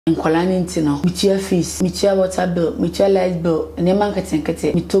nkwala ntino mitia fees mitia water bill mitia light bill ne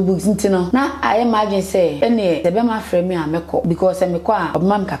manketenkete mitobu ntino na aye margin say ene sebe ma frame a meko because meko a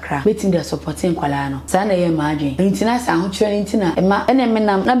obmam kakra metin dey supporting nkwala no sa na ye margin ntina sa ho kire ntina ema ene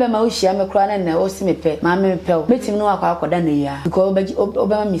menam na be ma wo hia mekro na na wo si mepe ma me mepe metim no akwa na ya because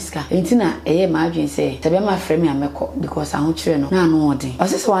obama miska ntina eye margin say sebe ma frame a meko because ho kire no na no odin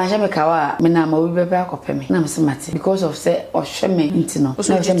osese wan hia meka wa menam obi bebe akopeme na msemate because of say ohweme ntino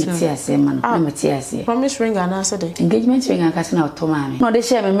Promise ring and answer the engagement ring and casting out to mommy. No, they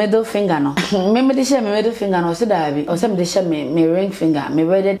share my middle finger. No, remember they share my middle finger. No, so that or some they share me ring finger. Me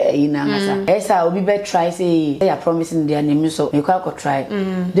wedded in Amasa. Yes, I will be better try say they are promising their name so you can't try.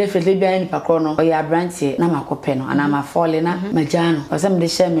 Definitely be any pacono or your branch. Na ma copeno and I'm a falling my jano or some they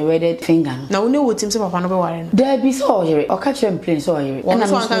share me wedded finger. Now we know what teams of one over warren. There be so here or catch them plain so here. One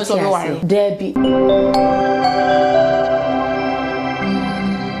time so there be.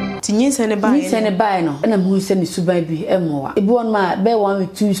 Send a buy no and I'm who send the subai be emoa. A born ma bear 1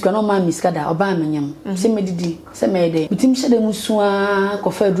 with 2 can no man miscada or bamanyam. Send me didi, send me day. With him said the musua,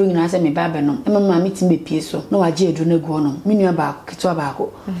 coffee drink and I send me babanum. And my meeting be peso. No, I jeer do no go on. Minia back,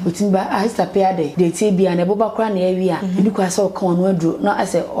 Kituabaco. With him by I stapia day. They say be an a boba cran area. You can saw come on word, not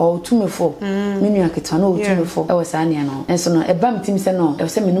as a all 2 me 4. Minia Kitano 2 me 4. I was aniano. And so no, a bam team said no. I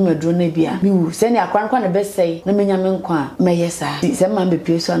was sending no drone nebia. You send a cran the best say. No miniaman qua. May yes, sir. Some man be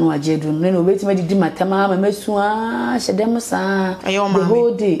peso and what jedun. No wait me di matama ma mesua shedem sa the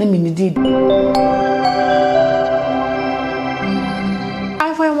whole day na me did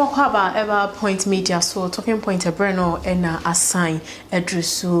ever point media so talking point a breno ena assign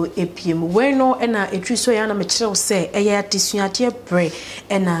edrusu epiem we no ena edrusu ya na me kire say eya disuade bre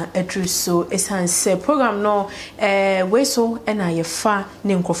ena edrusu esan say program no we so ena ye fa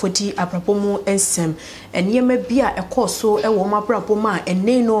ne nkrofodi abrabomu ensem eniyema bia ekoso ewo mabraboma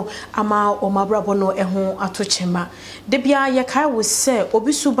ene no ama o mabrabo no eho atochema de bia ye kai wo say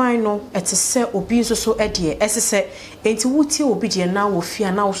obi suban no etese obi nso so ede esese enti wuti obi de na wo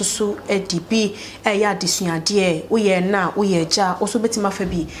fia na wo so edibi eya disuade wo ye na wo ye ja wo so betima fa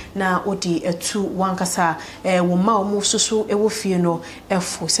bi na odi etu wankasa wo ma wo mu so ewo fie no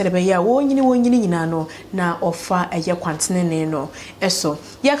efo se de be ya wo nyini nyina no na ofa eye kwantene no eso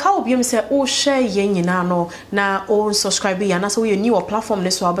ye ka obi em se wo share ye nyina no na o subscribe ya na so we new platform ne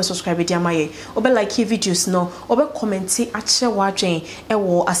so obe subscribe dia maye obe like videos no obe comment ache wadwen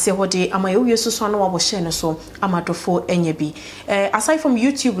ewo ase hode amaye wo yesu so no wo share no so amadofo enye bi aside from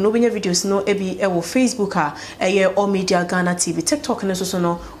YouTube no benya videos no ebi ewo Facebook eye All Media Ghana TV TikTok ne so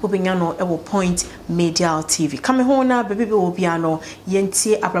no obenya no ewo Point Media TV kame ho na bebe be obi ano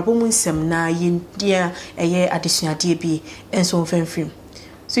yentie abrabomu nsem na yendia eye adesuade bi enso mfemfim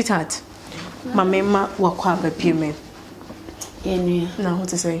sweetheart Mamema wakwa bapime. Yenu na what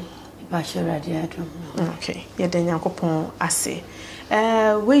to say? Bashara diadum. Okay. Ye den Yankopon ase.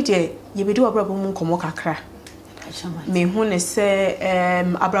 We de ye be do abrabo mu nkomo kakra. Me hu ne se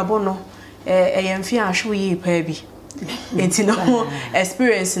abrabo no eyemfi ahwe yi pa bi. Enti no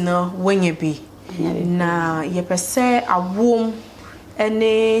experience no wenye bi. Na ye pese awom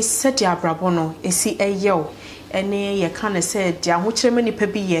ene seti abrabo no esi eyew. Ene ye kan say dia ho kirema nipa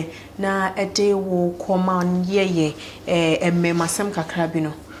bi ye na ede wo command ye emmasem kakra bi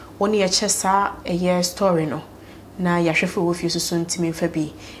no woni ye kyesa eye story no na ya hwefe wo fie so ntimi fa bi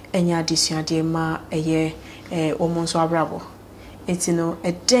enya adesuade ma eye omonso abrabo etino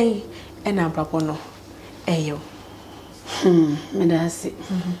eden ena abrabo no eyo medasi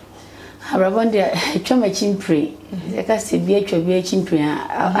abrabo ndia etwa chimpre e ka se bi etwa bi chimpre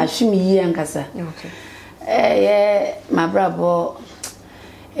ahwemi yi ankasa okay my bravo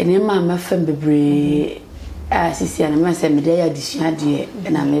ene ma fam bebre asisi ana ma se me dey adisuade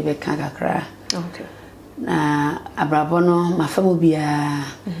na me be kan kakra okay na abrabo no ma fam bia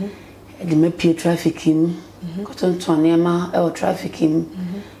de me pie trafficking kotontone ma e trafficking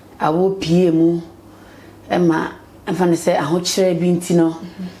awo pie mu e ma afane se ahokyere bi ntino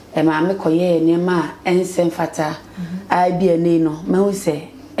e ma me koye ene ma ensem fata ai bia nei no ma hu se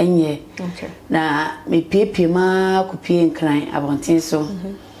enye okay na me piepie ma kopie nkran abonten so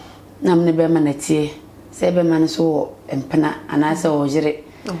na me be manatie se be man so empena anase ojire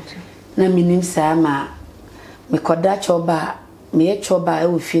okay na minim sa ma me koda choba me ye choba e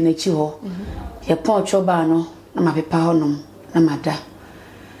wo fie na chi ho ye pon choba no na ma pepa honom na mada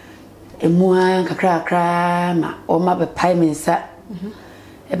emua kakra ma o ma be pai mensa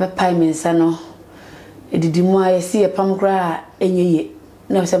e be pai mensa no edidi mu aye si e pam kra enyeye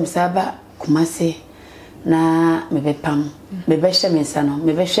na se msaba kumase na mebepam mebehye mensa no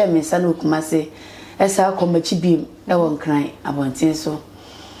mebehye mensa no kumase esa akomachi bi e won kran abonten so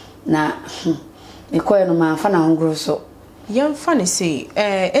na ikoye no ma fa na hongro so yam fa ne say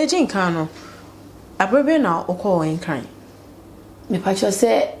agent kan no abrebe na okọ en kan me pa cho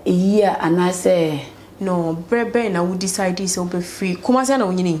say eyi ana say no brebe na we decide say obe free kuma say na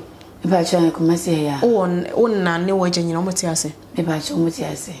wonyini me pa cho kuma say ya on na ne waje nyina mo te ase me pa cho mo te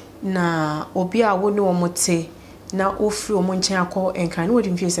ase na obi a wo ne wo mo te na ofri o mo nchen akọ en kan no wodi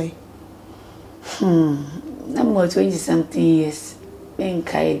mfie say na mo 20 something years en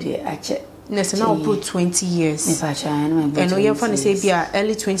kai de ache Nessa now put 20 years. Me pa cha na me. And you fan say be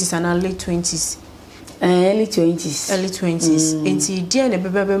early 20s and late 20s. Early 20s. Early 20s. Enti dia na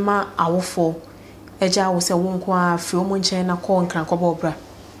bebe ma awofo. Eja wo se won kwa fri o mo nchen na ko nkran ko bobra.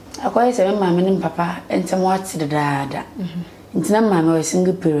 Akwai se me mama ne papa entem wat de daada. Enti na mama was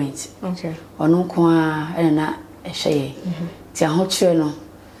single parent. Okay. Ono kwa na ehye. Ti aho kire no.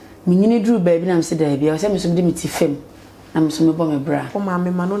 Minyini duru baabi na me se da bia o se me so de me ti fam. Na me so me bo me bra. O ma me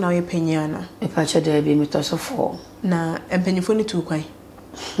ma no na ye panyana. E pa cha da bia me to so fo. Na empanyifo ni tu kwan.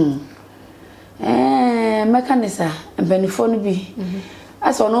 Mekanisa empanyifo no bi.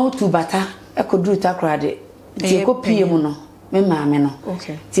 Asa ono tu bata e ko duru takrade. Ti e ko pie mu no. Me maame no.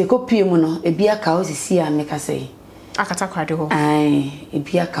 Okay. Ti e ko pie mu no e bia ka o sisi a me ka sei. Akata krade ho. Ai, e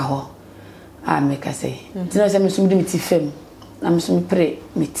bia ka ho. A me ka sei. Ti no se me so me ti fam. Na me so me pre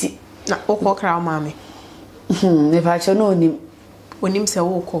me ti. Na o ko kra o maame. Me pa cho no onim se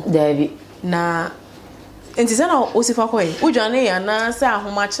wo ko. David. Na enti se na osifa ko e. Udwane ya na se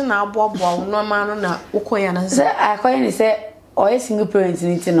ahomache na aboabo no ma no na ukoya na se akoye ni se oye single parent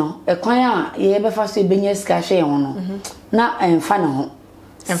ni ti no e kwan a ye be fa so e benya sika hwe ho no na emfa ne ho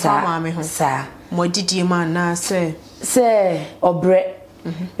emfa ma me ho sa mo didie ma na se obre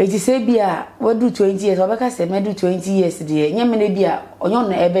eti se bia wadu 20 years obeka se medu 20 years de nya me na bia onyo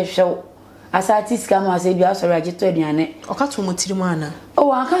na ebe hwew asati sika ma se bia so rageto aduane okato mo tiri mu ana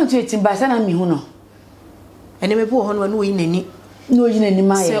o aka to etimba sa na mi hu no ene me bu ho no wo yinani no yinani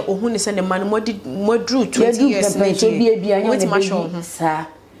ma ye se ohu ne se ne man modru 20 years na so bia nya ne be sa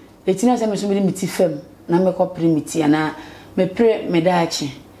etina se me so me ti fam na me ko primiti ana me pre me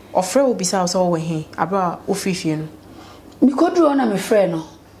daachi ofre wo bisa so wo he abra ofifie no mi ko duro na me frɛ no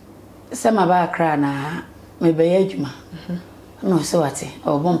se ma ba kra na me be adwuma no se wate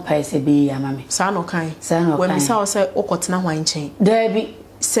o bon pai se be ya mame sa no kan we bisa o se okotena hwan nchen dabi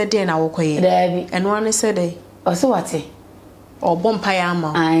se de na wo koye dabi eno ane se de o se wate o bon pai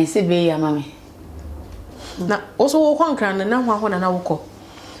ama ai se be ya mame na o so wo kwankran na hwa na wo ko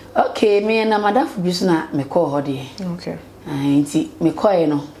okay me na madafu bi so na me ko ho de okay ai nti me koye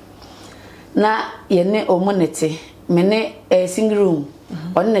no na ye ne omonete me ne single room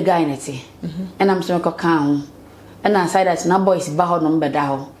on ne guy nete and am so ko kan ho and aside that na boys ba ho no mbeda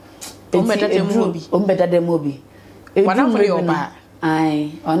ho mbeda dem obi wana mo le oba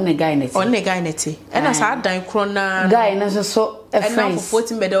ai on ne guy nete and as a dan kro na guy na so a friends and na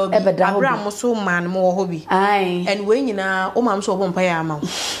 14 mbeda obi abra mo so man mo ho bi ai and we nyina o mam so bo mpa ya ama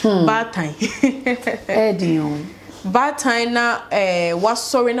bad time dion bad time na was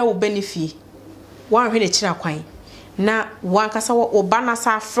sorry na wo benefit wan hwe ne kira kwan na wan kasa wo ba na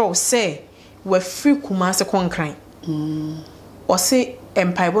sa fro say we free kuma se konkran o se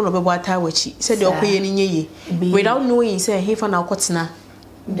empire bo no be bota wachi se de okoye ni nyeye without knowing say he fa na okotena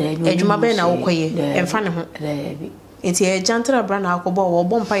ejuma be na okoye emfa ne ho enti e jantra bra na akobo wo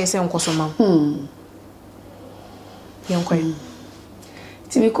bo mpa ye se nkosoma yenkoye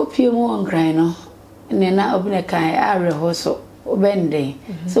ti me kopie mu onkran no ne na obune kan are ho so obende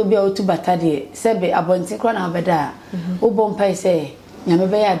so bia otu bata de se be abonti kro na obeda obo mpa ye se nyame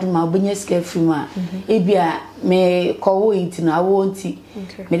be ya duma obunya sika frima ebia me kowo inti na awo nti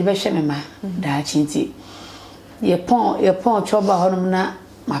me de be hwe me ma da chinti ye pon choba honom na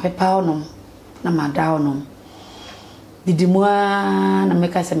ma pepa honom na ma da honom didimwa na me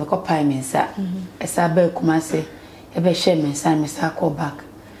ka se me ko pai me nsa esa ba kuma se e be hwe me nsa me sa call back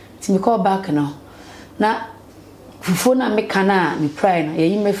ti me call back no na fufu na me kana me pray no ye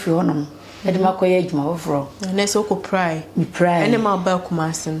yi me free honom e de makoye adwuma foforo na so ko pray me pray ene ma ba kuma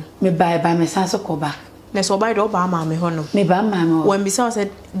asen me ba me san so call back na so ba do ba ma me honom me ba ma me when bisa said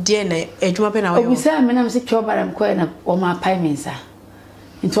die na adwuma pe na we obisa me na me se choba ram ko na o ma pai me nsa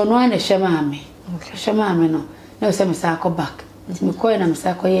nto no ana hwema me hwema me no na se me sa call back me ko na me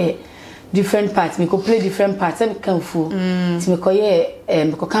sa ko ye different parts me ko play different parts me kan fu me ko ye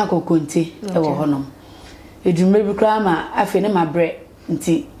me ko kan ko konti e wo honom edumre bi kra ma afi ne ma bre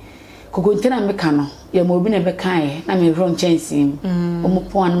nti kokonti na me ka no ye mo obi na be kan ye na me ron chancy omo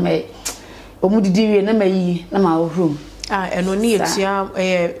pon me omo didi wie na mayi na ma room eno ni etia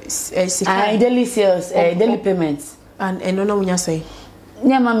sika daily sales daily payments and eno na wunya say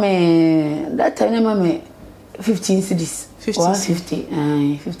Nyama me that time nyama me 15 cedis. 150.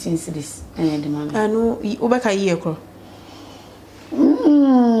 15 cedis. The mama. Anu ubeka year kro.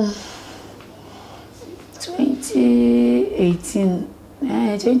 2018.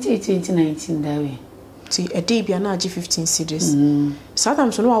 2019 that way. See a day be na 15 cedis.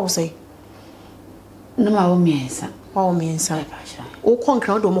 Sometimes no I will say. No ma wo miensa. Wa miensa. O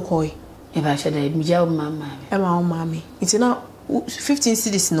konkra do mo koi. E ba sha da mi ja o mama. E ma o mama. It's na 15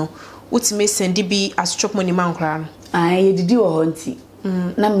 cedis no. Ultimate send be as chop money man kra no. Ye didi wo ho nti.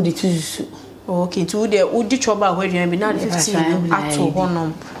 Na me de tususu. Okay, to the udi choba where you be na 15 ato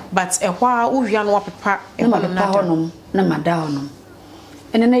honom. But e hwa wo hwia no apepa e na honom na mada honom.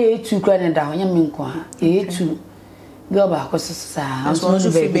 Ene na ye tu kra ne da ho nyame nko ha. Ye tu go ba ko sa. So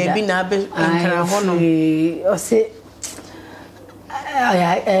fi baby na be nkra honom. O se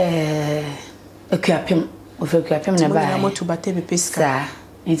akuapem o fe akuapem na ba. Na moto bate be pesca.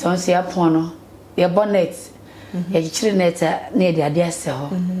 Então se apono ye bonnet ye chire net na ye de ade ase ho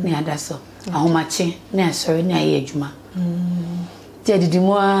na ada so ahomache na asori na ye adwuma ti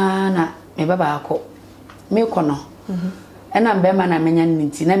edidimu na me baba akọ me kono na mbe ma na menya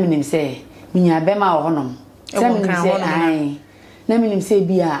nti na minim se minya be ma wo honom se minim se ai na minim se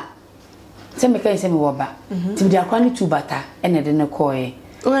bia se me kan se me wo ba ti bi akwa ni tu bata na de ne koe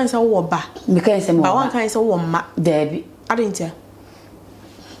o kan se wo ba me kan se me wo ba wan kan se wo ma debi adentia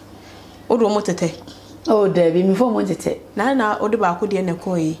odo mo tete oh debi mi fo mo tete na odo ba ko de ne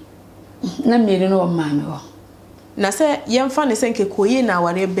koe na mmiri no ma me wo na se yemfa ne senke koye na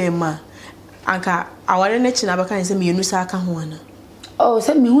aware be ma anka aware ne chi na baka ne se me yenu sa aka ho ana oh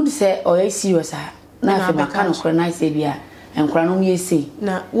se me hu se o ya serious na fe baka no kora na se bia enkora no ye sei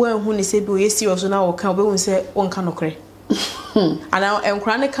na wo hu ne se bi o ye serious na wo ka obe hu se wonka no kore ana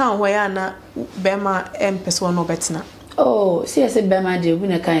enkora ne kan ho ya na be ma empese wo no betina oh see se be ma de obi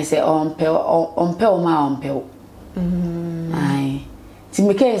ne kan se onpe o ma onpe ai ti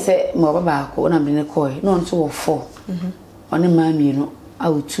me kan se mo baba ko na me ne koi no nso wo 4 one ma mi no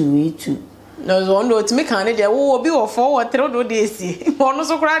awu 2 no zo ndo ti me kan ne de wo obi wo 4 wo 3 do de esi ono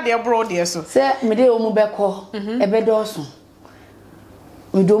so kura de bro de so se me de o mu be ko e be do so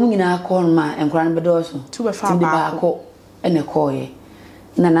me do mu nyina ko ma enkura ne be do so tu be fa ba ko ene koi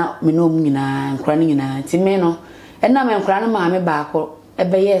na me no mu nyina enkura ne nyina ti me no ena me enkura ne ma me ba ko e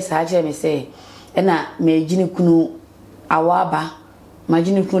be yes a che me se ena me gini kunu awaba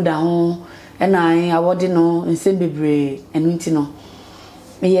magini kunu da ho ena awode no nsem bebre enu nti no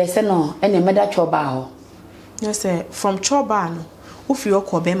me yese no ene meda choba ho yes from choba no ofi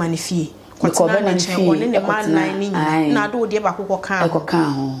okobe ma ne fie kotina na che woni ne ma nan ni na do de ba kokko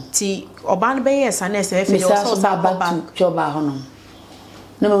kan ho ti oba no be yes na se fe so ba choba ho no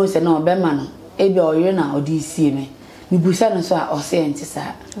na me se no be ma no e bi oyo na odi sie me ni busa no so a o se enti sa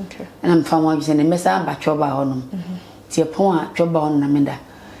okay na mfa mo agise ne mesa ba choba ho no ti epon a choba ho na meda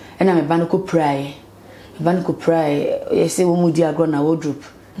ena me ba no ko praye yesi wo mudi agro na wardrobe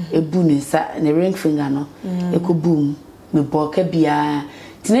ebu ne sa ne ring finger no ekobu me boka bia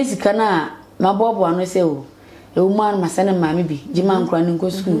tinesika na mabobo ano se o ewuma ma sane maami bi jima nkra ni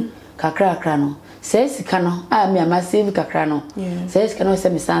nko school kakra no se sika no a me ama save kakra no se sika no se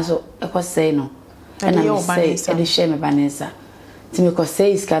me sanso ekosei no ena me say e de share me banesa ti me ko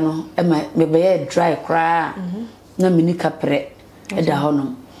sei sika no e ma me be dry kra na mini kapre e da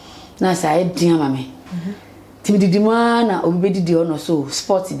honom na sa e dia ma me ti didi ma na obi didi ono so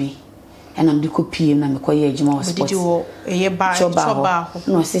sport bi ena me ko piem na me ko ye adwuma o sport didi wo eye ba choba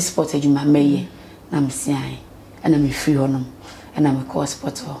no se sport adwuma meye na me sian ena me free honom ena me ko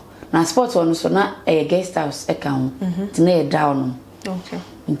sport ho na sport ono so na e guest house e kan ti na e down okay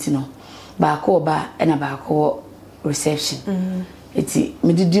ntino ba ko ba ena ba ko reception eti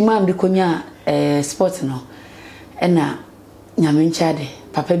me didi ma me ko nya sport no ena nyame nchade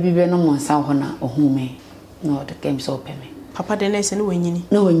papa bibe no monsa ho na ohume no the games open me papa de nese no wanyini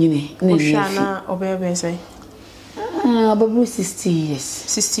ne hwa na obebe say babu 60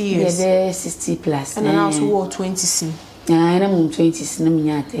 years yeah 60 plus and now so 20 sin na mo 20 sin na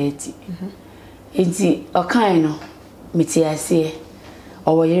minya 30 enti okan no metiase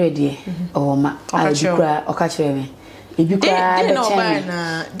owo yere de owo ma adukra okachire me ebikra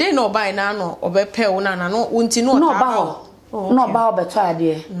de no buy na no obepe wo na no unti no ta no ba obeto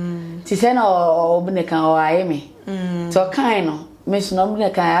ade ti se na obune kan o aye me to kan no me so no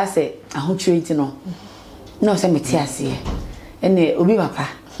obune kan ase ahotwenti no no se metiase ene obi papa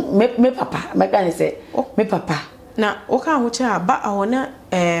me papa me kan se me papa na o kan ahoche aba ahona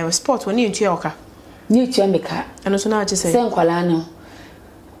sport woni ntua oka ni tua meka eno so na ache se nkwala no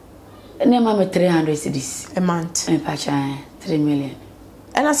ne ma me 300 cedis a month me pa cha 3 million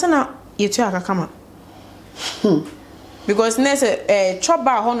And I said, you two are come because next chop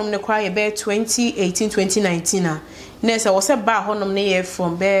bar honum ne cry about 2018 2019 next I was a bar honum ne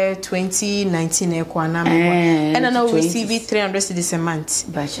from bear 2019 and I now receive 300 cedis a month.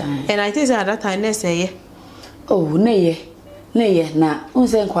 And I think at that time next year. Oh, nay, na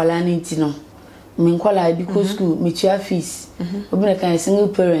unse nkwala nti no. Me nkwala because school me tua fees. Obi na kan single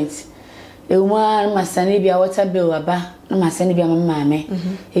parent. Euma masane bia water bill aba na masane bia mama me.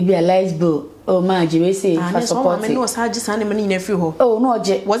 E bia light bill. Oh ma jibe say for support. Me no charge sane money na free ho. Oh no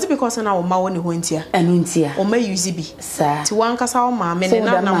je. Was it because na o ma woni ho ntia? Anu ntia. O ma use bi. Sa. Ti wan kasa o ma me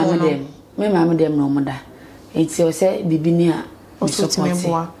na na mo no. Me ma me dem no mo da. Enti o say bibi ni a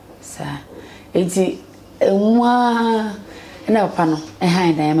support. Sa. Enti mwa na papa no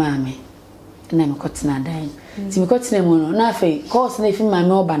han dan ma me na me kotena dan ti me kotena mu no na afei course na ifi ma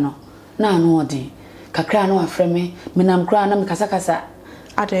me oba no na anu ode kakra na afre me nam kra na me kasa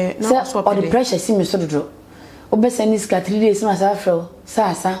ade na so the pressure si me so dodo obesa ni ska 3 days ma sa afre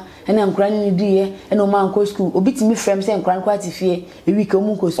sa na nkra ni diye na o ma nko school obi ti me frem se nkra nko atifie e week o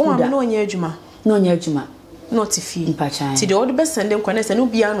mu nko school da o ma no onye adwuma no tifie ti de o de besa ndem kwa na se no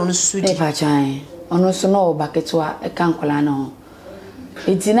bia no susu di mpachan ono so no baketwa e kan kola no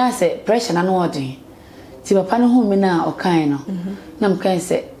enti na se pressure na no odi ti papa no hu me na o kan no na mkan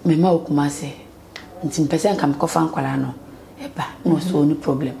se me ma okuma se enti mpese nka mkofa nkola no eba no so ni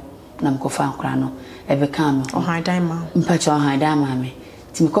problem na mkofa nkola no e be kan me o han dan ma mpacha o han dan ma me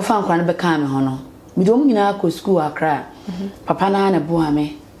ti mkofa nkola no be kan me ho no mi do mu nyina ko school akra papa na bo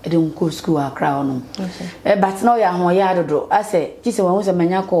ame e de nko school akra ono but no ya ho ya dodo ase kise won se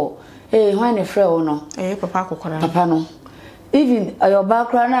manya ko when a friend no papa kokora papa no even your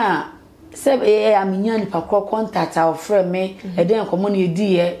background na say aminya ni pakro contact our friend me e den komo na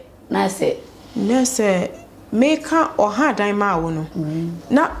edi ye na say make or hard dan ma wo no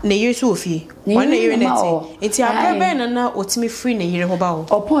na yesu ofie wan na yire neti enti abrebe na otimi free na yire ho ba wo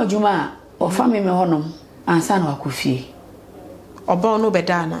opon adwuma o fa me honom ansa na akofie oba no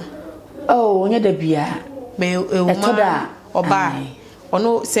beda na onya da bia me ewuma oba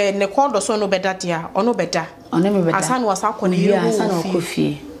ono se ne kondo so no beda dia ono beda ono me beda asa no wasa kɔ ne yire ho asa na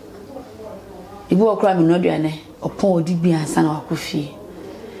akofie ibu okra me no aduane opon odi bi asa na akofie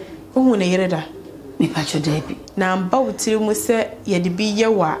ohun ne yire da me pacho debi na mba wutiri mu se ye de bi ye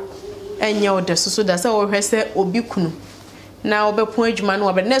wa enye ode soso da se wo hwe se obi kunu na obepon adwuma no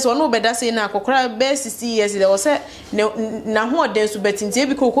obeda so no obeda se na akokora be sisi years de wo se na ho ode so betintie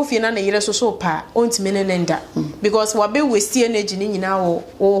bi ko kofie na na yire soso pa ontime ne nda because wa be waste energy ni nyina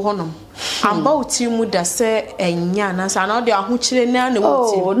wo honom amba wutiri mu da se enya na sa na ode ahokyire na na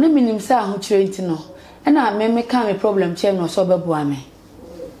wutiri oh ne minim se ahokyire nti no na me ka me problem chem no so obebua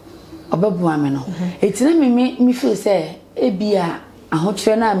me no etina me feel say ebia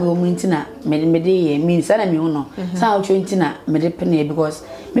ahokyere na me omunti na me de ye mean say na me no say ahokyere nti na me de pene because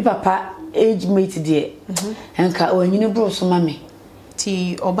me papa age mate de enka onyini bro so ma me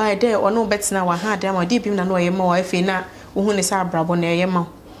ti oba de ono betina wa ha de ma de bim na no ye ma wa afi na wo hu ne sa abrabo na ye ma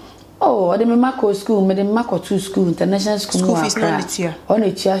oh de me mako school me de mako to school international school fees na litia on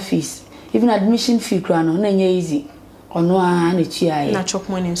a chia fees even admission fee kra no na nya easy ono a na chia ye na chop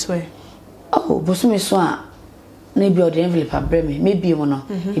money so e oh bosume so a na bi order envelope abreme maybe mo no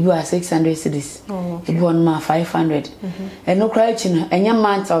e bi was 600 cedis e bi on ma 500 and no cry chino enya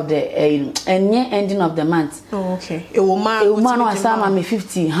month of the enya ending of the month oh okay e wo ma no asama me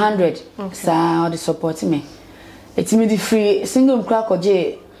 50 100 sa the support me it me the free single crack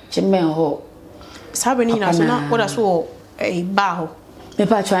oje chimen ho sabe ni na so na oda so e ba ho me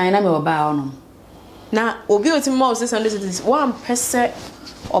pa try na me wo ba ho no na obi oti ma 600 cedis one person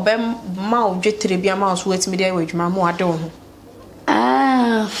obem ma odwetre bia ma so wetimi dey wadwuma mo ade wo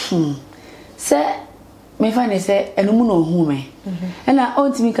se me fa ne se enum no hu me na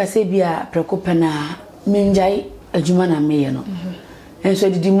ontimi ka se bia prekope na menjai adwuma na me ye no enso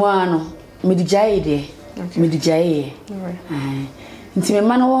didi mu ano me di jai de me di jai nti me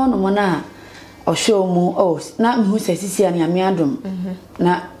ma no wo no mo na ohwe mu na me hu se sisi ani ame adom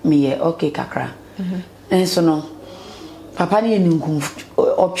na me ye okay kakra enso no papa ni ninkum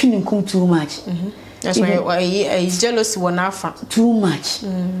option ninkum too much that's why I jealous one afa too much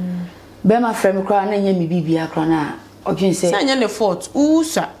be my friend cry na nya me bibia cry na option say sanya ne fault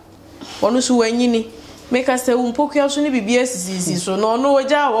usa onu so wanyini make us say umpokua so ne bibia sisi so no no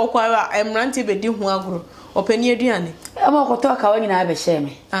oja wo kwa emrante bedi hu agro opani aduane ama okoto ka wanyina abe she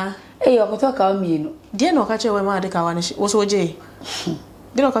me okoto ka mienu de na okache we ma de ka wane wo so oje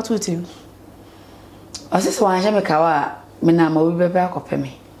de na ka tutim asese wanje me kawa me na ma obi bebe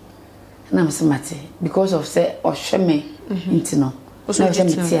akopeme na me semate because of say ohwe me ntino Also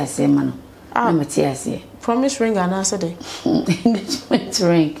ase man. Na meti ase. Promise ring and answer day. Engagement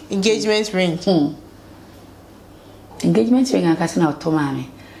ring. Engagement ring. Engagement ring akase na otomame.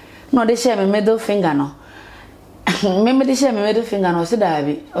 No de share me middle finger no. Me de share me middle finger no so da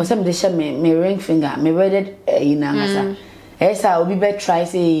bi. O se me de share me ring finger, me wedded ina ngasa. Esa obi be try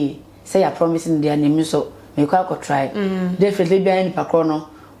say ya promising their name so me kwa ko try. Definitely be any pakro no.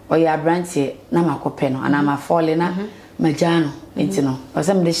 O ya branch na makope no ana ma fall na majano enti no. O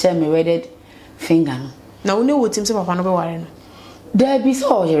se me de share me wedded finger no. Na woni wo tim se papa no be ware no. There be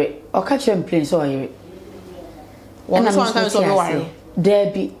so here. O ka chem plane so here. One so kan so be ware.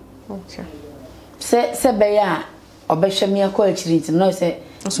 There be. Okay. Se be ya obehwe me akọ akiri nti no se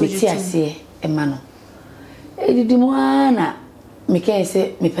meti ase e ma no. Edidi mu ana me kan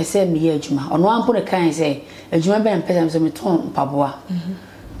se me pese me ye adwuma. Ono ampo ne kan se adwuma be mpese me so me ton mpaboa.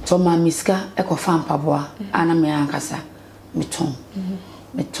 To ma miska e ko fa mpaboa ana me ankasa me ton.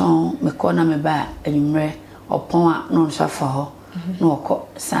 Me ton me ko na me ba enwumre opon a no nso afa ho na okọ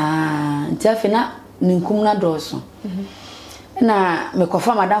saa nti afina ninkum na doso na me ko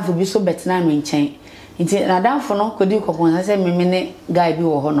fa madamfo bi so betena no nchen nti na damfo no kodi kokon sa me ne guy bi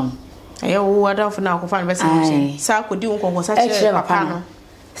wo ho no aye wo adamfo na akọfa no betena nchen sa kodi wo kokon sa chere papa no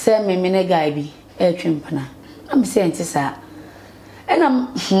se me ne guy bi e twempana na me se nti sa na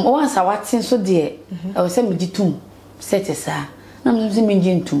o ansa watin so de e se me ditum sete sa na me se me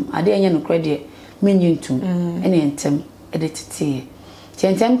njintum ade enye no credit me njintum ene entem ede tete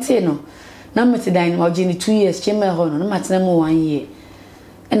chentem te no na meti dan o gini 2 years cheme ho no na matena mo 1 year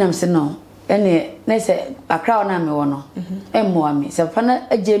enam se no ene na se akra na me wo no emmo ami se pa na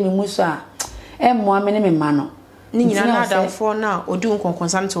age mi mu so a emmo ami ne me ma no ni nyina na adamfo na odi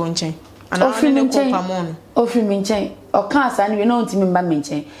nkonkonsa nte wo nchen ana ne kompamo no ofri mi nchen o kan asa ne we no ntimi mba mi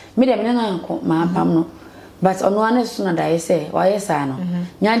nchen me de me na nko ma pam no but ono ane so na dai se wa yesa no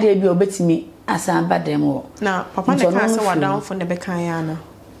nya de bi obetimi asa ba dem wo na papa ne kan se wadamfo ne be kan ya na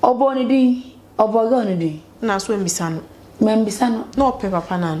obo ni di obo ni di na so mbisa no membisa no na ope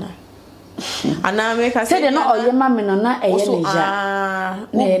papa na na ana me ka se de no oye ma me no na eye ne ja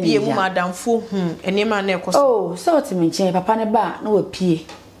na bie mu madamfo enema na ekoso oh so oti me nchen papa ne ba na wa pie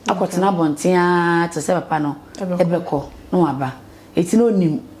akotena bontia to se papa no ebeko na wa ba eti no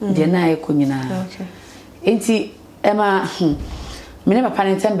nim de na ekonyina okay enti ema me ne papa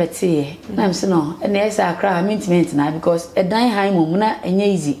ne tembete na am se no na esa akra mint na because edan han mum na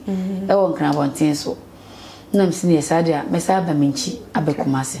enye easy e won kana bonten so na am se ne esa dia me sa ba menchi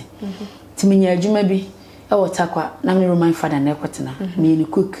abekumase timinya adwuma bi e wo takwa na me roman father na ekotena me ni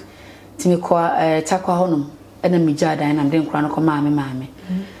cook timi ko takwa honom e na me ja dan na me nkura no ko maame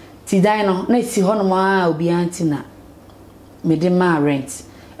ti dan no na si honom a obi anti na me de ma rent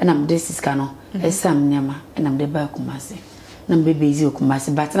e na me de siska no esam nyama e na me de ba kumase na mbebezi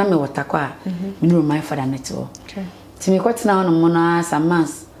okumase but na me watakwa me no my father neto okay timi kwetena ono mo na some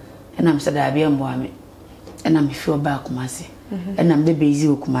months na me sada bia mbo ame na me fi oba okumase na mbebezi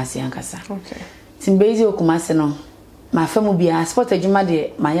okumase ankasa okay timbezi okumase no ma famu bia sport adwuma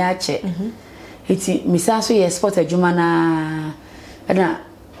de ma ya che eti misanso ye sport adwuma na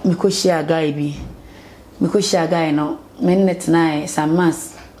mikoshia guy bi mikoshia guy no me net na some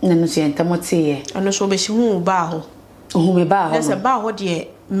months na no so entamote ye ano so be shi hu ba ho ohume ba ho nese ba ho de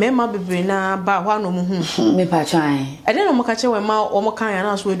mema bebre na ba ho no mu hu me pa twan ade no maka che we ma o mo kan ya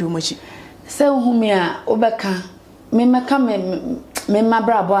na so edu machi se ohume a obeka me maka me ma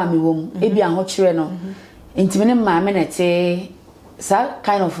brabo a me wom e bia ho kire no ntimi ne ma me nete sa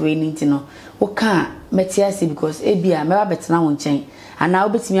kind of way nti no o ka metiase because e bia me ba betena wo nchen ana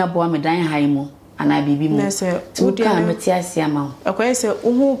obetimi abo me dan han mu ana bibi mu nese o ka metiase ama akoye se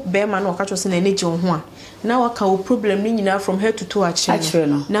ohu be ma no ka cho se na energy ho a na waka o problem ni nyina from head to toe actually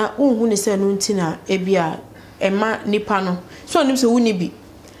no. Na unhu ni se no ntina ebia ema nipa no so onim se wuni bi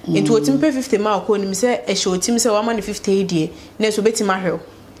enti otim pe 50 ma ko onim se ehye otim se wa ma ni 50 die na so beti ma hwel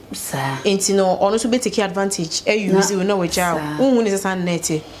sa enti no ono so beti take advantage e use you know we ja unhu ni se san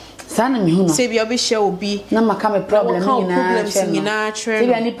net sana mi hu no se bia be share obi na maka me problem nyina se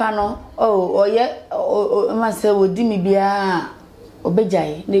bia nipa no oye ma se wodi mi bia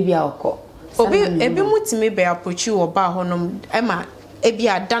obejai na bia okọ obi ebi mutimi be approach wo ba honom ema ebi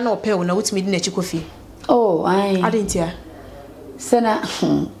ada na opel na wutimi di na chikofi oh ai adentia sana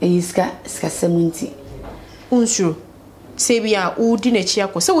iska semunti unsuru se bia udi na chi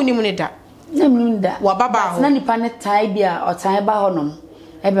akọ se woni mu ne da na mu da wa baba ho na nipa ne tai bia o tai ba honom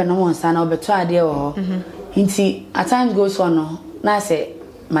ebe no won sana obeto ade wo nti at times goes on no na se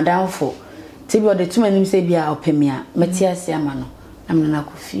madam fo tibi o de tumanim se bia opemia metiase ama no amna na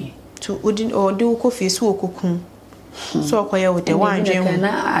kofi to odin or do ko face wo kokun So okoye with the one dream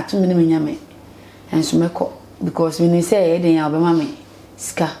na atumi ne menyame enso meko because we need say eden ya obema me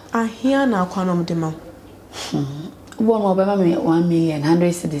ska ahia na akwanom de ma One more by 1 million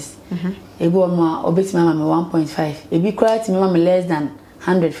 100 cedis. A one more obeti mama 1.5. A big cry to mama less than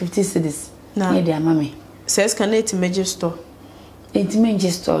 150 cedis. Nah, dear mammy. Says can it major store? It major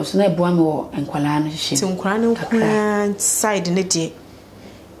stores, no boy more and Qualano ship. Some crano side in it.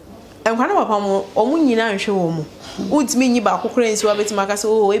 And one of our own yina show. Would mean you back cranes who have it marcus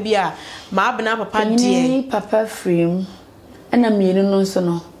oh ebia mabna papa frame and a million no so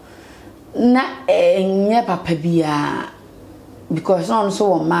no. Na enye papa bia because no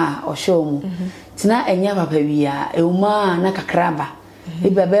so ma o show mu tina enye papa bia e uma na kakraba e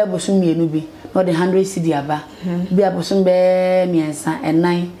baba boso mienu bi no de 100 cedi aba bia boso be miensa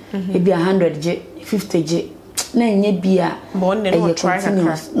enan e bia 100 je 50 je na enye bia bon no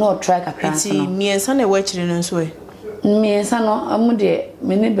try kakra iti miensa na wachire no so e miensa no amude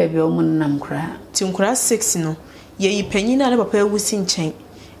me ne baabi o mu nam kra ti nkra 6 no ye yi panyina na papa ewusi nchen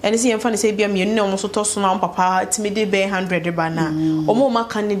and see and funny say be me no so to so na papa ti me de be 100 ba na omo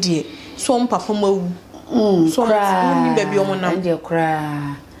maka ne de so papa mawu so ni baby omo na and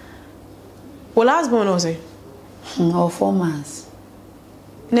cry well last born was it or 4 months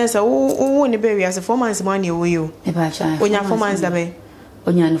nessa wo ni be as 4 months man ye wo yo e ba cha onya 4 months da be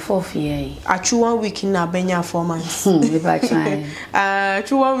onya 4 year achu 1 week na benya 4 months e ba cha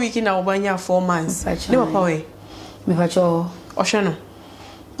achu 1 week na obanya 4 months ne papa we me ba cha o hwe no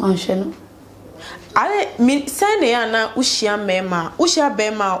Onsheno. Ale mi sene ya na ushia mema. Ushia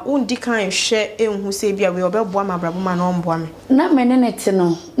bema undi kan hwe enhu se bia we obeboa mabrabo ma na omboa me. Na menene te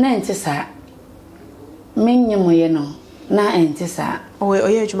no, na ente sa. Menyemoye no, na ente sa.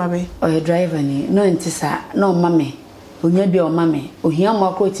 Oye adwuma be. Oye driver ni, no ente sa, na o mame. Onya bia o mame. Ohia mo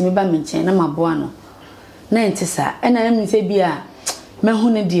akọ timi ba me nchen na maboa no. Na ente sa. Ena na mi se bia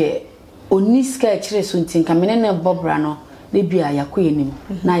mehu ne de oni ska kire so ntin ka menene bobra no. De bia yakoye nim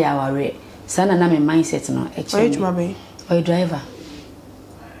na ya ware sana na me mindset no e che adwuma be oy driver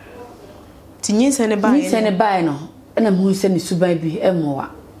tinyin se ne bae no na mu se ni suban bi emowa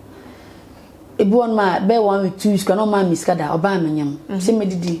ebi won ma be wan with two ska no ma miska da oba menyam se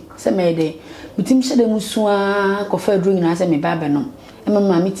medidi se mede mitim hye de musua ko fa dru nyina se me ba be no e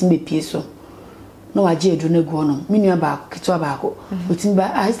ma mitim be pie so no waje edu na gu no menua ba kitwa ba ko mitim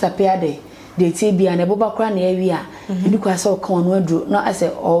ba a sister pe ade de tie bia na boba kra na ewi a ebi kwa se o kan no aduro na ase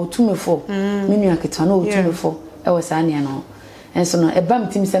o tumefo menua kitwa na o tumefo e wo sa ne no enso no e ba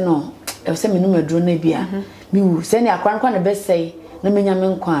mitim se no e se menum aduro na bia mi wu se ne akran na be sei na menya me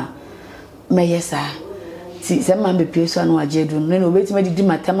nkwa me yesa ti se ma be pie so na waje edu na obeti ma didi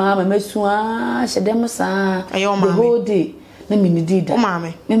matama ma mesua hyedem sa the whole day na me ni dida o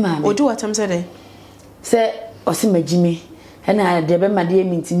maame me maame odu watam se de se o se magimi ena de be ma de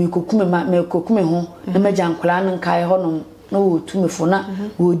mintimi kokume ma me kokume ho na magya nkola no nkae ho no na wo tumefo na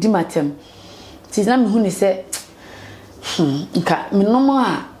wo di matem ti na me hu ni se nka me nomo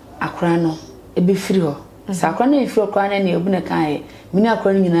a akora no e be firi ho sa akora na e firi akora na e obuna kae me ni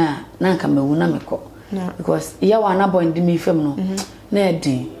akora nyina na nka mawu na mekọ because ya wa na boy ndi me fam no na e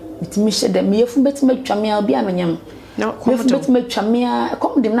din mitimi hyede me yefu betima twame a obi amanyam no yefu betima twame a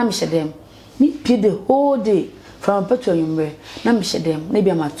kom dim na me hyede me pie the whole day from petrol yumbe na me hyede na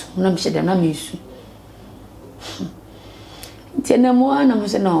bia mato na me hyede na me isu tiena mo na mo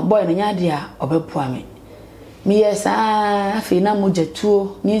se no boy no nya de a obepoa me yesa afi na mo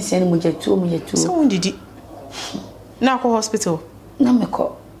jatuo nyensia ni mo jatuo so undidi na ko hospital na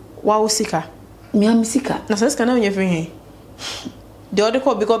mekọ wa usika mi amsika na sasa na onye free he de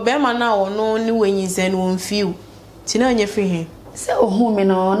odeko because be ma na ono ni wenyin se no mfiu ti na onye free he se ohu me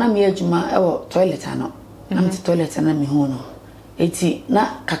no na me adwuma e wo toilet ano na me toilet na me hu no eti na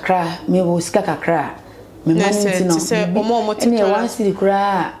kakra me wo sika kakra me mani no se omo ti toilet one city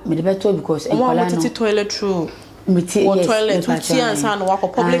kra me de beto because e kwala no omo ti toilet true me ti yes toilet ti ansa no wako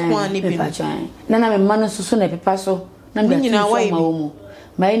public one ni bi na me mano susu na pepa so na me nyina wa yi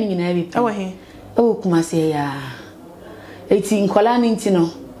mai ni nyina bi awa he o kuma se ya eti nkwala ni nti no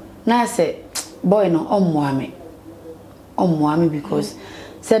na se boy no omoa me because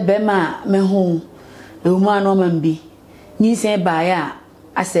se be ma me hu e uma no man bi ni se ba ya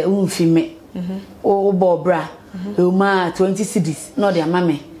ase unfi me o bobra e uma 20 cedis no de ama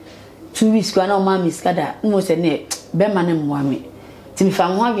me 2 weeks kwa na o ma mi skada no se ne be ma ne moa me ti mi fa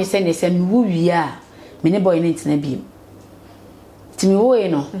ho awie se ne se mi wo wi a me ne boy ne ntina bi ti mi wo e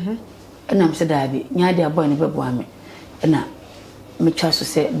no na me se da bi nya de boy ne be boa me na me twa so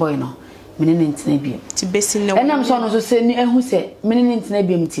se boy no mene ne ntina bi ti besi ne enam so no so se ni ehu se mene ne ntina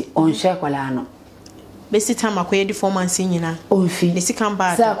bi mti on hye kwala no besi time akoye di 4 months nyina onfi ne sika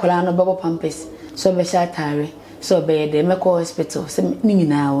mba sa akola no babo pampers so be sha tare so be de me ko hospital se ni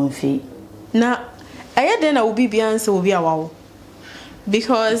nyina onfi na eye de na obi bia nse obi awawo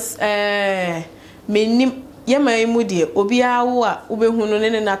because menim yema emu de obi awo a obehunu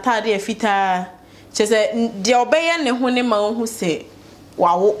ne na tade afita chese de obeye ne ho ne ma ohu se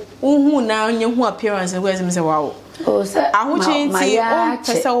wawo ohu na anye ho appearance we say wawo o se ahochenti o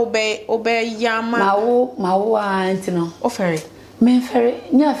pese obe yama mawo anti no ofere me fere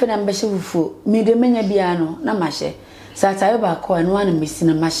nya fe na mbehye fufu me de menya bia no na mahye sa tayo ba ko eno ana mesi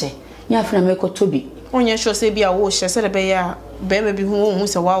na mahye nya fe na me ko tobi onye sure say bia wo hye se de be ya be ma bi hu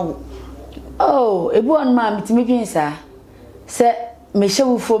se wawo oh ebu on ma mitimi pinsa se me hye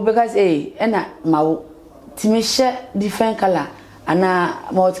fufu because ena mawo ti me hye different color ana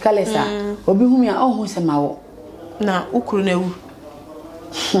multicolor sa obi hu me a ohun se mawo na ukuru na ewu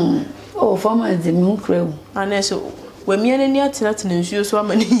oh formal de me ukuru ana so we mi ani atena tena nsuo so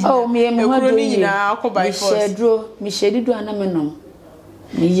amani oh me ho do ni nyina akobai force me shedido ana me nom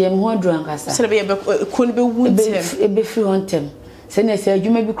me yem ho do ankasa se be ko ni be wuntem ebe free hontem se na se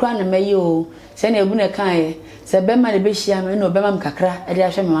adwuma bi kra na maye o se na ebu na kan se be ma na be hia me na obe ma kakra e de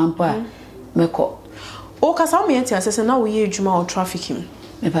ahwe me mampo a meko o kasa me yenti asese na wo ye adwuma o trafficking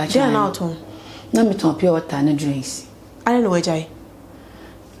me ba cha na auto na me ton pure water na drinks I don't know where jai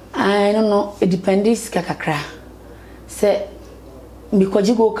I don't know it depends kakra se mi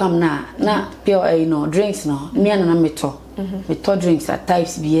kwaji go come na pure drinks no me na meto meto drinks at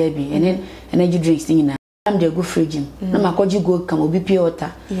types bi and then energy drinks thing na am dey go fridge na makwaji go come obi pure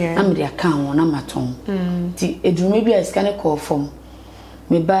water am dey account na maton ti edrume bi a scan call form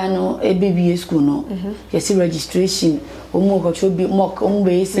me ba no baby school no yes registration omo ko chobi mock omo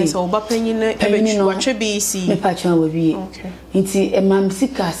be say so ba panyin na watwe bi si me pa chan wa bi nti e mam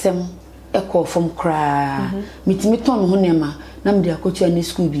sika asem e call form kra mitimi ton ho nema na me dey akotu ani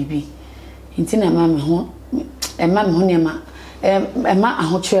school bibi nti na ma me ho nema e ma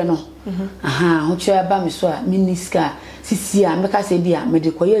ahochwe no ahochwe ba me so a miniska sisi a me ka se dia me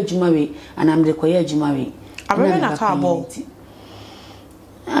de koye adwuma we ana me de koye adwuma we abere na ka abo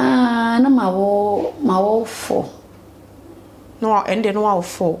na mawo 4 no ende no wa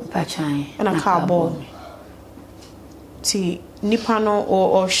 4 pa chan na ka abo ti nipa no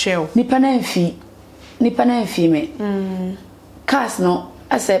o shell nipa na mfi me cars no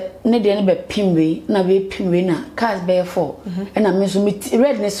ase ne de ne be pimwe na be pimwe na cars be 4 na me so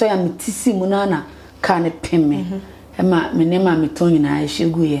red ne so ya mitisi mu na car ne pimme ma me ne ma meton nyina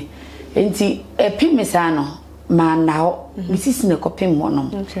ehwegu ye enti pimme sa no ma now misisi ne kopim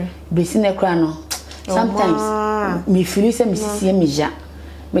wonom okay besi ne kra no sometimes me feel say misisi e meja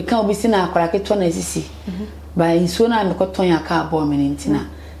me kan obi si na akwara keto na sisi ba insuo na me koton ya ka abo me ntina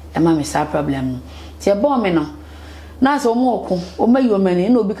e ma me sa problem no ti e bo me no na so mo oku o mayi o mani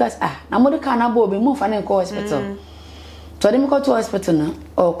na obi kas na mo de ka na bo obi mo fa ne ko hospital to de me ko to hospital na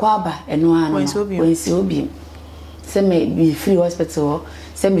o kwa ba eno ano wensi obi se me be free hospital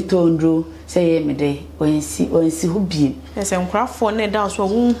se me to ndro se ye me de wensi hu bi ese nkrafo na da so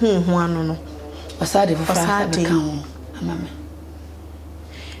wo hu ano no osade fu fra be kan ho amame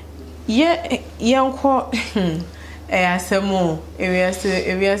ye nko asemo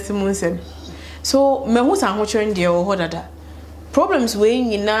ewiase mu nsem so me hu san ho chwen de wo dada problems we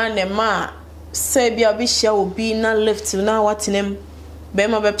nyina ne ma se bia bi hia obi na lift na watinem be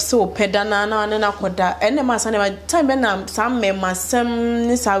ma be pse opeda na koda ene ma san time be na sam me masem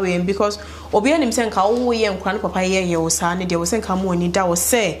ni sawe because obi anim se nka wo ye nkran papa ye wo sa ne de wo se nka mo ni da wo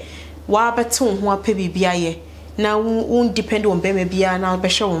se wa bete ho apa bibia ye na un depend on be me bia na be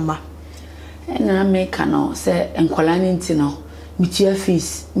hwe wo ma na make no se enkola ni ntino mitia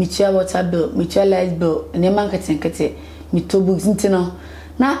fees mitia water bill mitia light bill ne manketenkete mitobu ntino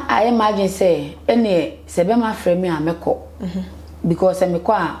na I imagine say ene se be ma frame a meko because me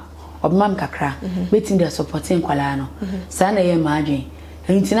kwa obmam kakra betim dey supporting kwala no sa na ye imagine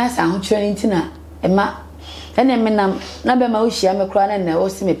ntina sa ho chwe ntina e ma ene me na be ma wo hia me kra na o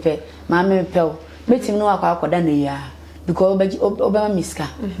si me pe ma me pe o betim no akwa akoda na ya because obama miska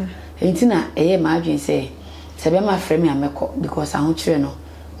ntina e ye imagine say se be ma frame a meko because ahụ chire no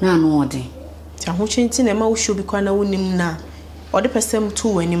na anu odin ti ahụ chire ntina ma wo show bi kwa na wonim na ode person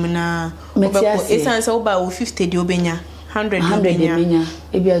tu wanim na obeko esan se oba wo 50 de obenya 100 menya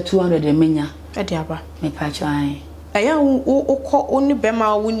ebi 200 menya e de aba me pa chan aya wo oni be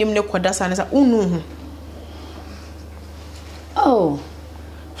ma wonim ne koda sa ne sa unu hu oh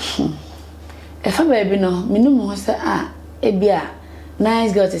e fa baby no minum ho se ebi a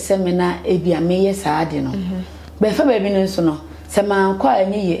nice girl to say me na ebi a me yes ade no be fa baby no so no se man kwa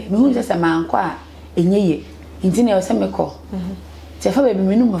anyiye me hu se man kwa enye nti na yose mekọ ti fa baby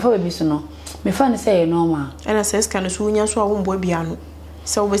menu fa baby so no me fa ne say normal ena says kan so unya so a wo mbo bia no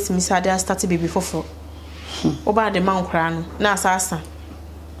se wo besimi sa dey start baby foforo oba de man kra no na asasa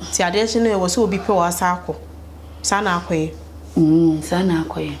ti ade chi no wo so obi pe wa sa akọ sa na akọ sa na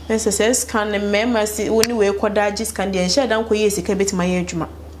akọ ye ese says kan mema si woni we koda gi scan dey enhye dan kọ ye sika betima ye adwuma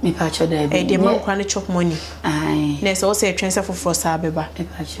me pa cho da bi de man kra no chop money ai na se wo say transfer foforo sa beba me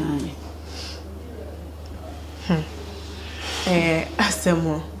pa cho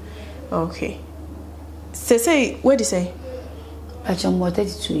asemo okay say what do you say Pacha mo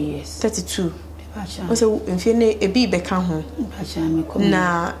 32 years 32 Pacha o say mfie na ebi be ka ho Pacha me come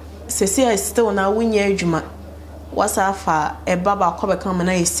na say still na wunya adwuma wasa fa e baba ko be ka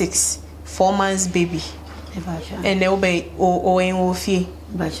na 4 months baby Pacha and e be o en wo fie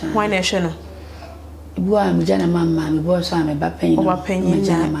Pacha why na hwe no ibu a me jana mama me bo so me ba panyin o ba panyin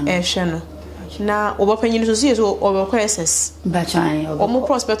na e hwe no na o ba panyin so see so o be ko SS Pacha o mo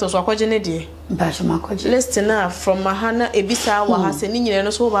prospectus akwaje ne de Pacha makoje listen na from mahana ebisa wa ha se ni nyine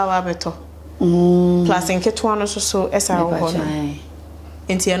no so ba beto plus nketo no so esa ho no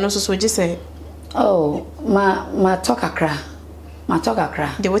enti no so gi se oh ma talk akra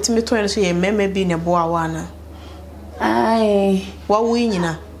de wetimi to no so ye meme bi ne bo awa na ai wa wo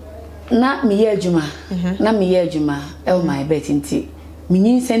nyina na me ye adwuma na me ye adwuma e my bet nti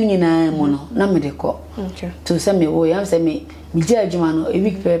minyin sen nyina mu no na me de ko okay to se me wo yam se me je adwuma no e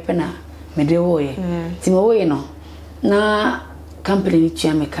week pepe na me de wo ye ti me wo ye no na company ni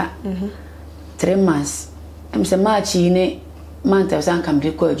tua me ka 3 months am se March ni month of san kam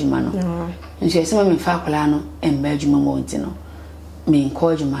de ko adwuma no nso ye se me fa akola no em ba adwuma mo nti no me ko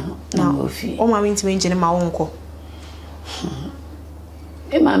adwuma no na mo fi o ma me ntime ngine ma wo nko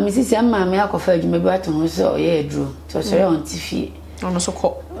e ma me sisi amma me akofa adwuma bi ato ho so ye aduro so so ye on ti fi ono so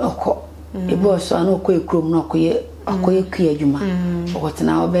ko e bo so na ko ekrom na akoye ku adwuma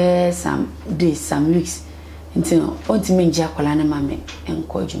okotena obe some days some weeks nti onti me nja akola na ma me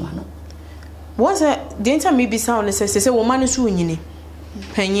enko adwuma no was the time me be sound say woman so nyini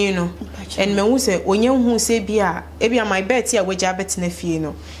panyin no and me hu say onye hu say bia e bia my bet ya weja bet na fie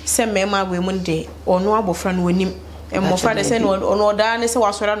no say me ma we mu de ono abofra no wanim e mo fra de say no ono da ne say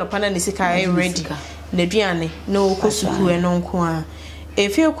wasora no pana ne sika e ready na duane no kosuku e no nko a e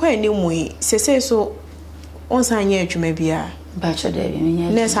fie kwa ni mu say so on san ye adwuma bia ba cho de bi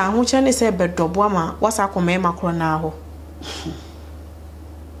nya ne sa hu che ne say bedobo ama wasa koma e makro na ho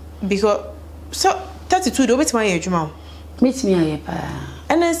because so 32 do betima ye adwuma meet me aye pa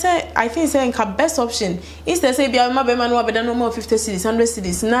and I say I think say the best option is to say bia ma be ma no abeda no more 50 cedis 100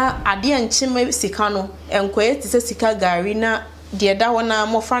 cedis na ade anchime sika no enkoye ti say sika gari na de da wona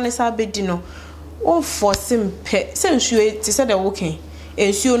mo fra ne sa bedi no o force mpe say nsuo ti say the working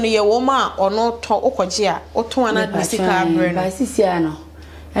nsuo no ye wo ma ono to okoje a oto ana de sika abre no ba sisi ano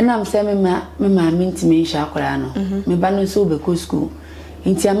enam say me ma ntime hia akora no me ba no so be ko school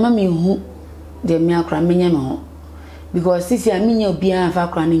nti ama me hu de me akora me nya me ho because sisi aminya obi an fa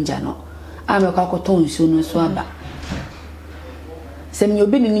akora ninja no amekwa koton nsuo no so aba se me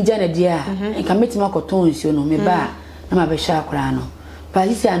obi ni ninja na dia nka metima koton nsuo no me ba na ma be hia akora no pa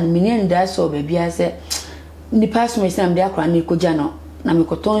sisi an me nya nda so ba bia se ni pass me sam de akora ni koja no na me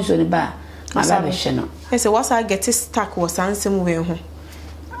koton nsuo ne ba ma ba be hia no ese wasa get stuck was ansem we ho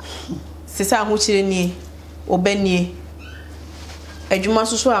sisi ahu chire ni obanie adwuma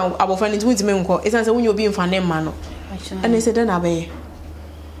so so abofra ni ntimi nko esan se wunyo obi mfa ne ma no and they said na be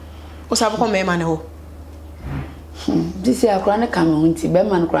o sabe ko me ma ne ho this year akora ne kam hunti be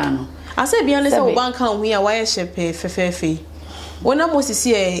man kora no ase bia ne se wo banka hu ya wa ye shepe fefefe wona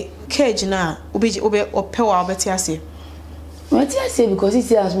mosisi e cage na obi ope wa obeti ase what you say because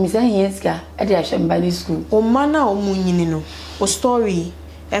this year me say yeska e dey ashamba ni school o mana o munyini no o story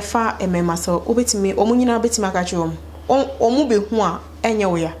e fa emema so obetimi o munyina obetimi aka chiwo o mu be hu a enye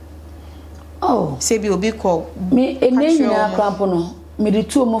wo ya oh say bi obi call me enenya akrampo no me de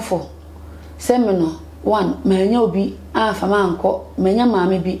tu omofo se me no one manya obi afama anko manya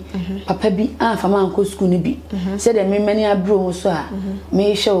maame bi papa bi afama anko school ni bi se de me mani abro mu so a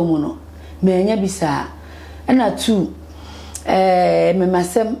me hye wo mu no manya bi sa na two me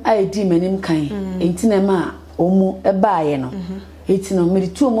masem ID manim kan enti na ma omu e baaye no enti no me de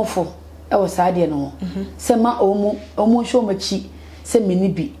tu omofo e wo sa de no se ma omu hwe omachi se me ni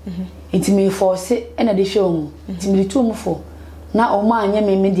bi enti me force e na de hwe omu enti me de tu omofo na omu anya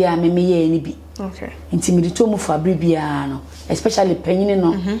me dia me ye ni bi okay enti me de tu omofo abribia no especially panyine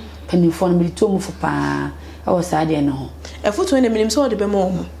no panifo no me de tu omofo pa e wo sa de no efutu ene minim so de be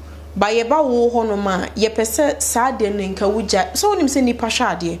mo ba ye ba wo ho no ma ye pese sa de no nka wuja so wonim se ni pa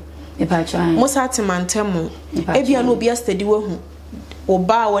hwa de e pa chan mo sa atemantem e bia no obi astadi wahu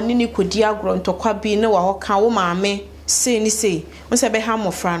oba woni ni kodi agro ntokwa bi ne wa hoka wo maame sei ni sei won se be ha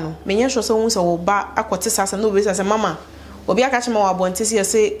mofra no menye hwo so won se wo ba akote sasa no obi sasa mama obi aka chema wa bonte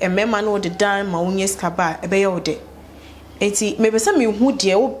se emema no de dan ma wonye skaba e be ye ode enti me pese me hu de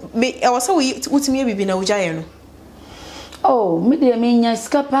e wo se wutimi bibi na wujaye no oh me de me nya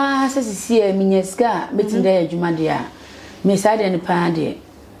skapa sesi e me nya ska betin da adwuma de a me sa de ne pa de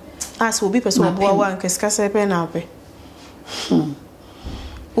as obi pese obo wa nka ska se pe na ope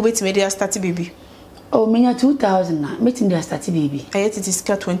ubetimi de start baby oh me nya 2000 na betin de start baby ayeti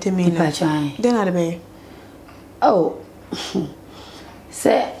ska 20 million then are be oh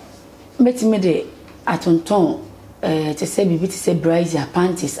se betimi de atonton to say bibi to say brazier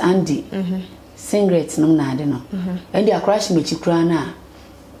panties andy singlets no na ade no and they crash me chikra na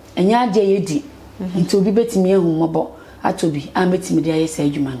enya ade yedi nti obi betimi ehu mobo atobi am betimi de ayesa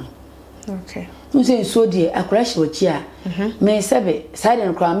adwuma no okay no say so de akrash wachi a me sebe side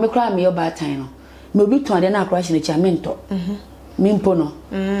no kra me kra me yoba tan no me obi ton ade na akrash na chi amento me mpo no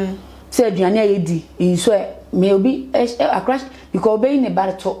say aduane ayedi nso me obi akrash because obi ne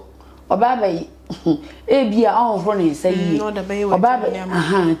barto oba bayi ebia onfro ne nsa yi oba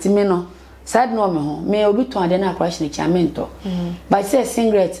aha ti me no sad no me ho me obi ton ade na akrash na chi amento but say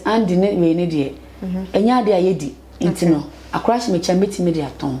singlet and ne we ne de enya ade ayedi nti no akrash me chi ameti me de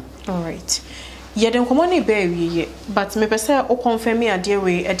aton all right yeden komo ni be wiye but me pese o confirm ade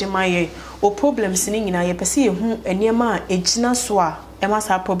we edemaye o problems ni nyina ye pese ye hu eniema ejina so a ema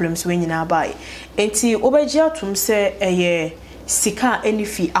sa problems we nyina bai enti obeji atum se eye sika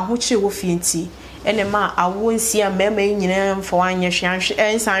enifi ahochire wo fi enti enema awo nsia mema nyina mfo wanye hwanhwe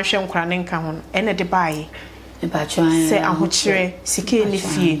ensan hwe nkra ne nka ho ene de bai e ba twan se ahochire sika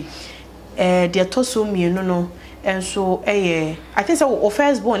enifi de toso mienu no enso eye I think so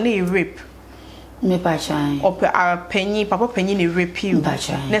first born na rape me pa chan ope penny papa penny ne rape you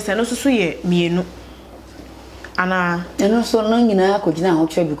na se no so ye mienu ana eno so no nyina akogina ho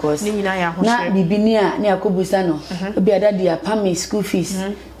twa because ni nyina ya ho na bibini a ne akobusa no obi adade ya pam school fees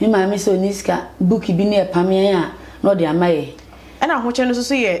me ma me so niska book bibini e pam ya no de amaye ana ho twa no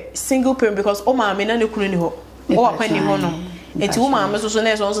so ye single parent because o ma me na ne kunu ni ho o wa pani ho no enti wo ma me so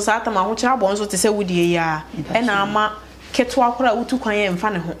na so sa atama ho twa bon so te se wudie ya ena ama keto akora utu kwan ye mfa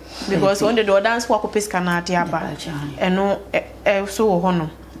ne ho because on the dance for kopeska na ate aba eno so wo ho no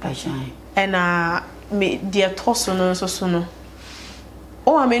ena me dia toso no so no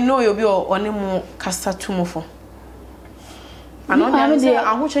o ame no yo bi oni mu kasa tumofo ano dia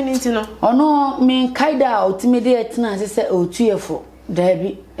ahoche ni ntino ono me kaida otimede etena se otuyefo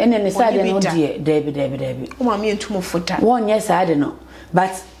dabi ene ne side no die dabi o ma me ntumofo ta wonye side no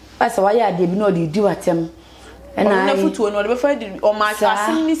but asa waya ade bi no di watem ena na futuo no de be fa di o ma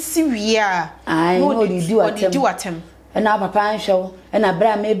asim ni siwia no di watem ena papa anhwew ena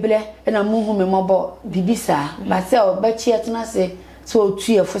bra meble ena muhu me mobo bibisa ba se o ba chi etena se so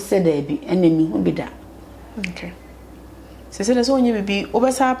otuyefo se dabi ena mi hu bi da okay se so onye bibi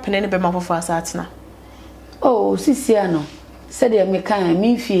obesa pene ne be mafofo asatena oh sisia no se de me kan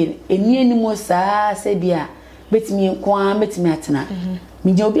mi feel eni animo saa se bia betimi kwa betimi atena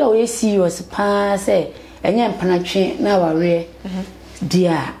mi je obi a we serious pa se enye mpanatwe na ware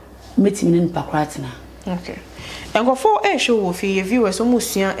dia betimi ne pakra atena okay enkofo show wo fi viewers o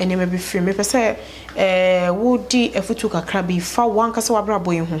musua enema bi free me pese wodi afutu kakra bi fa wankasa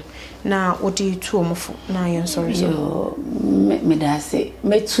wabrabo ye ho na wodi tu omfo na ye sorry so me da se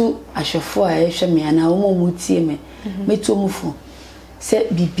metu ahwefo a ehwe me ana o mo tie me metu omfo se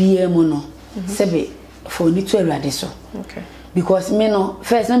bibie mu no se be for ni tu awade so okay because me no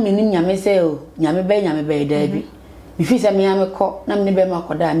first na me nim nyame se o nyame be da bi mi fi se me amekọ na me be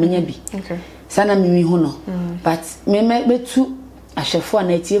makoda menya bi okay sana mimi hu no but me betu ahwefo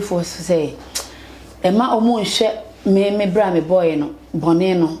na atiefo se ema omo nhwe me bra me boy no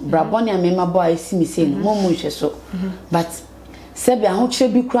bone no bra bone a me ma boy si mi se no mo nhwe so but se bia ho kire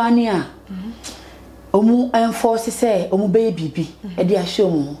bi kra ni a omu enforce se omu be bibi e de ahwe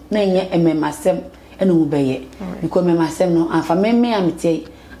omu na enye ememasem ena omu beye because ememasem no afa me amete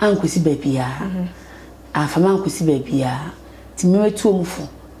ankosi babia afa man kosi babia ti me wetu omu fo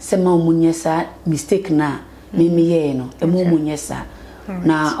se ma omunyesa mistake na me ye no emu omunyesa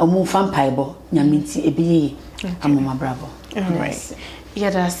na omu fampaibo nyaminti ebiye amoma bravo right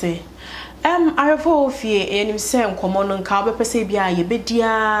yeah that's it Arefo fie enim se nkomo no nka obepese bia ye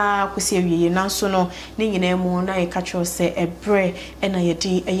bedia kwese awiye nanso no ne nyina mu na ye ka cho se ebre na ye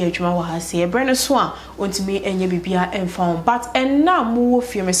di eye adwuma wa ha se ebre no so a ontimi enye bibia emfa but enna mu wo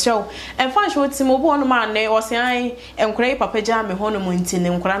fie mesrew emfa hwe otimo bo no ma ne wo se an enkora papa ja me hono mu ntine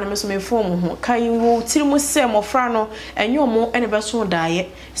nkora na me so me fom ho kai wo tiri mu se mofra no enyo mo ene beso daaye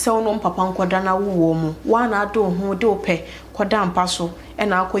se wono papa nkoda na wo mu wa na ado ho de ope koda mpa so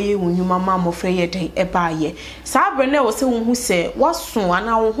ena akoye wunwuma ma mofra ye den ebaaye saa bre na wo se wonhu se waso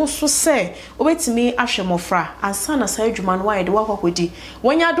ana wo ho so se obetimi ahwe mofra ansa na saa adwuma no waye de wakokodi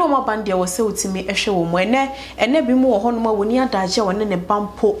wonya do ma bande wo se otimi ehwe wo mo ene bi mu wo ho no ma woni adaje wo ne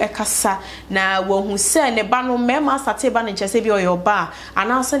bampo ekasa na wo hu se ne ba no mema sate ba ne nchese bi oyo ba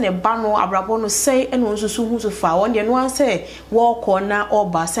ana se ne ba no abrabo no se ene onsusu hu so fa won de no an se wo ko na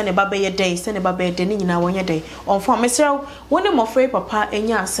oba se ne ba be ye den se ne ba be de ne nyina wonye den onfa mesrew woni mofra papa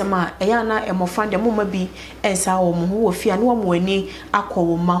enya asema eya na emofra de moma bi ensa wo mo wo fia na wo mo ani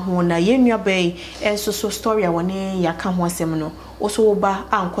akọ ma ho na yenua be enso so story a woni yaka ho asem no oso wo ba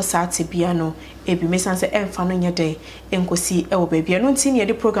anko saate bia no ebi mesanse emfa no nyede enkosi e wo ba bia no ntini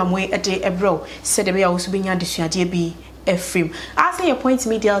ye program we e de ebro se de be ya wo so benya desuade bi efrim asking your Point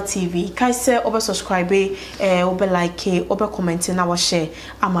Media TV kai se obe subscribe obe like obe comment na wo share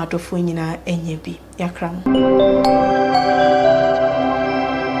amadofo nyina enye bi yakram